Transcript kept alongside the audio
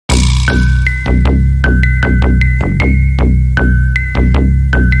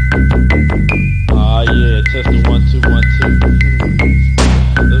Yeah, testing 1 2 1 2.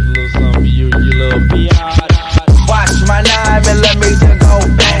 There's a little something for you little biatch. Watch my 9mm go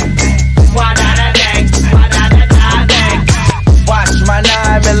bang. Why da da dang? Why da da da dang? Watch my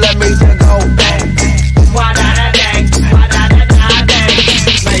 9mm go bang. Why da da dang? Why da da da dang?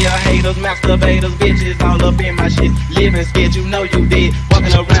 Player haters, masturbators, bitches all up in my shit. Living scared, you know you did.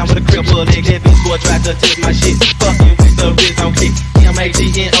 Walking around with a crippled leg, that bitch boy tried to test my shit. Fucking with the rizzo kick.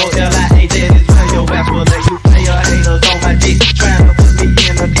 MAGNOLI.